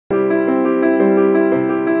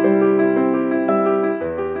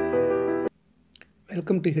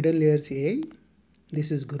Welcome to Hidden Layers AI. This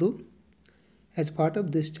is Guru. As part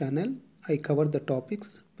of this channel, I cover the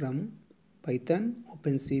topics from Python,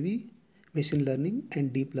 OpenCV, machine learning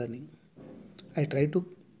and deep learning. I try to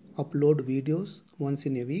upload videos once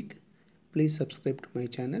in a week. Please subscribe to my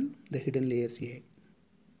channel, The Hidden Layers AI.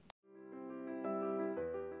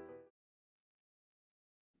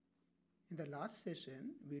 In the last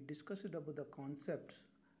session, we discussed about the concepts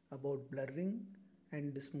about blurring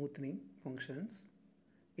and smoothening functions.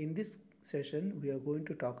 In this session, we are going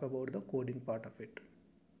to talk about the coding part of it.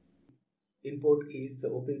 Input is the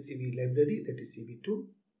OpenCV library, that is CV2,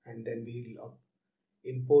 and then we will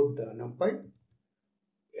import the NumPy.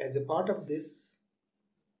 As a part of this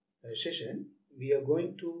session, we are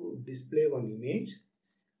going to display one image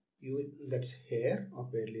that's hair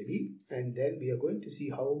of a lady, and then we are going to see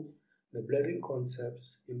how the blurring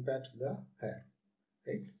concepts impacts the hair,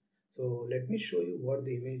 right? So let me show you what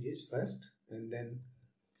the image is first, and then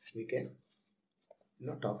we can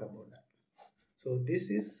talk about that. So this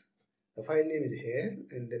is the file name is hair,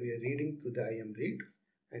 and then we are reading through the IMRead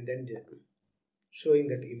and then showing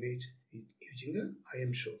that image using a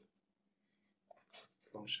IMShow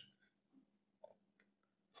function.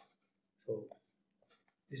 So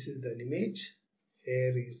this is the image.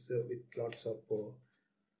 Hair is with lots of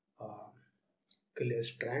clear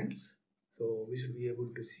strands, so we should be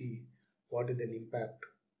able to see what is the impact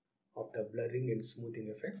of the blurring and smoothing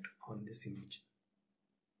effect on this image.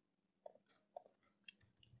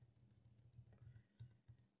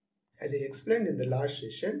 As I explained in the last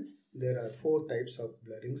session, there are 4 types of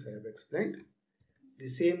blurrings I have explained. The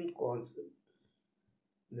same concept,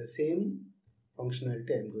 the same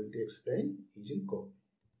functionality I am going to explain using code.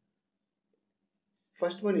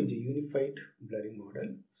 First one is a unified blurring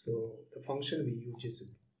model. So the function we use is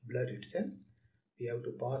blur itself. We have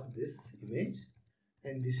to pass this image,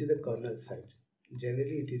 and this is the kernel size.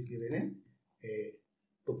 Generally it is given a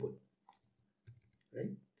tuple, right?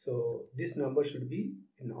 So this number should be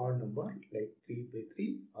an odd number like 3 by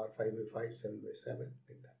 3 or 5 by 5, 7 by 7,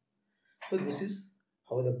 like that. So this is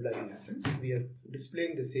how the blurring happens. We are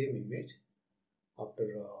displaying the same image after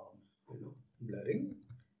blurring,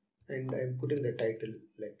 and I am putting the title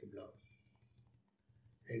like a blur.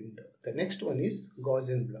 And the next one is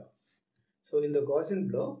Gaussian blur. So in the Gaussian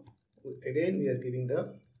blur, again we are giving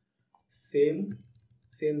the same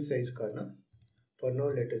size kernel. For now,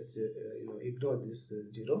 let us ignore this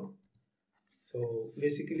 0. So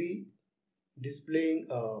basically, displaying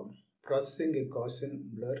processing a Gaussian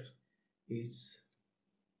blur is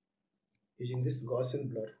using this Gaussian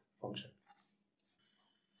blur function.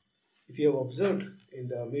 If you have observed in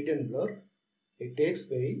the median blur, it takes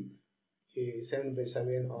by a 7 by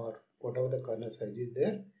 7 or whatever the kernel size is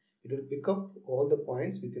there. It will pick up all the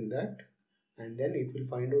points within that, and then it will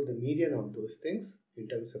find out the median of those things in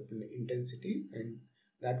terms of intensity, and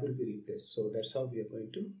that will be replaced. So that's how we are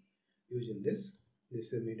going to use in this.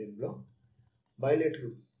 This is a median blur.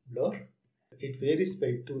 Bilateral blur, it varies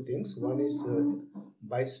by 2 things. One is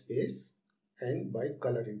by space and by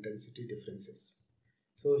color intensity differences.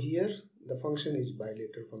 So here the function is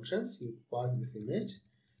bilateral functions. You pass this image,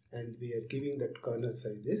 and we are giving that kernel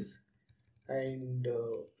size this, and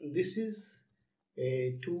this is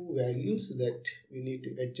a 2 values that we need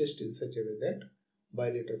to adjust in such a way that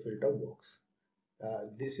bilateral filter works.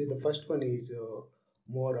 This is the first one is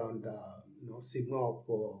more on the sigma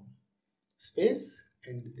of space,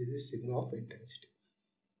 and this is sigma of intensity.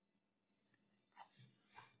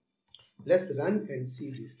 Let's run and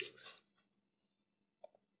see these things.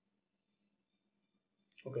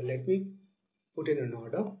 Okay, let me put in an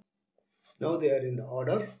order. Now they are in the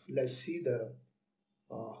order. Let's see the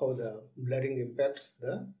how the blurring impacts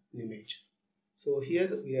the image. So here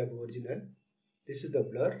we have original. This is the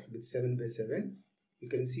blur with 7 by 7. You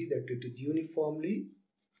can see that it is uniformly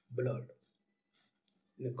blurred.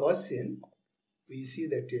 In a Gaussian, we see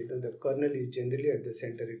that the kernel is generally at the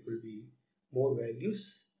center. It will be more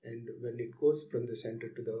values, and when it goes from the center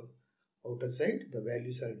to the outer side, the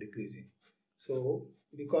values are decreasing. So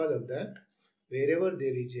because of that, wherever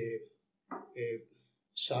there is a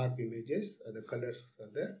sharp images, the colors are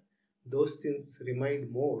there, those things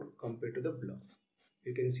remind more compared to the blur.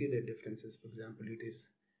 You can see the differences. For example, it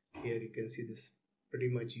is here, you can see this pretty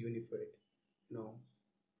much unified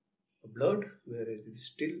blurred, whereas it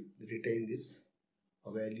still retain this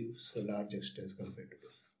value so large extent compared to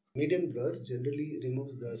this. Median blur generally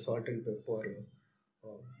removes the salt and pepper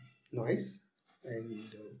noise, and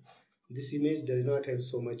this image does not have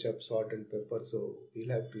so much of salt and pepper, so we'll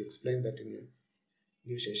have to explain that in a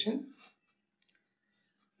new session.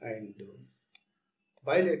 And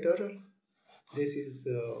bilateral, this is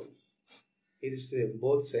is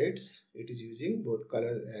both sides. It is using both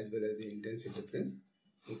color as well as the intensity difference.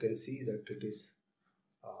 You can see that it is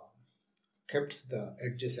kept the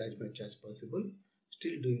edges as much as possible,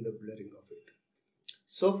 still doing the blurring of it.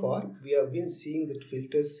 So far we have been seeing that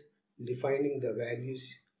filters defining the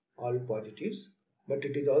values all positives, but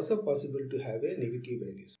it is also possible to have a negative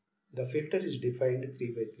values. The filter is defined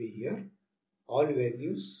 3 by 3 here. All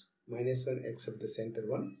values -1 except the center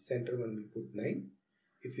one. Center one we put 9.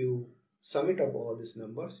 If you sum it up all these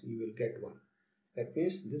numbers, you will get 1. That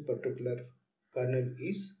means this particular kernel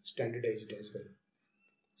is standardized as well.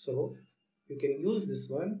 So you can use this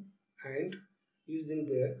one and using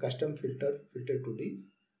the custom filter 2D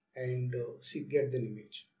and get the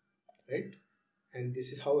image, right? And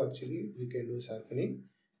this is how actually we can do sharpening.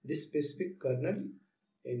 This specific kernel,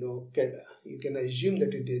 you can assume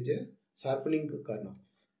that it is a sharpening kernel.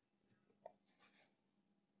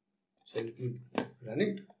 So let me run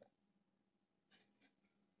it.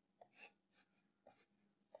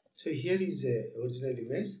 So here is a original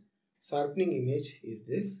image. Sharpening image is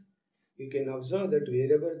this. You can observe that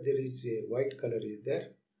wherever there is a white color is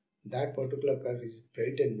there, that particular color is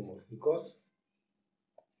brightened more because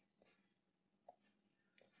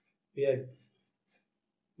we are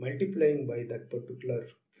multiplying by that particular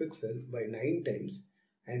pixel by 9 times,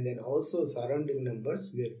 and then also surrounding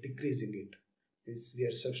numbers we are decreasing it. We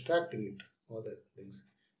are subtracting it, all the things.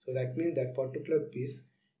 So that means that particular piece,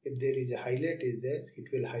 if there is a highlight is there,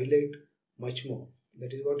 it will highlight much more.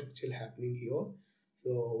 That is what actually happening here. So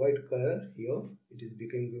white color here, it is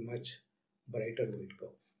becoming much brighter white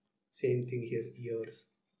color. Same thing here, ears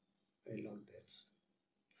and like that.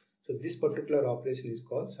 So this particular operation is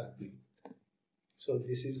called sharpening. So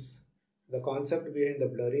this is the concept behind the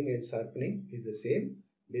blurring and sharpening is the same.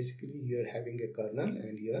 Basically you are having a kernel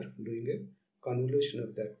and you are doing a convolution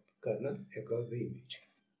of that kernel across the image.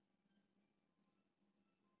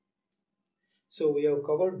 So we have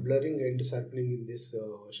covered blurring and sharpening in these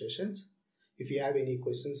sessions. If you have any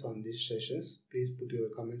questions on these sessions, please put your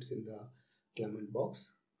comments in the comment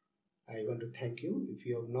box. I want to thank you. If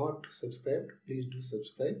you have not subscribed, please do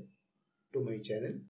subscribe to my channel.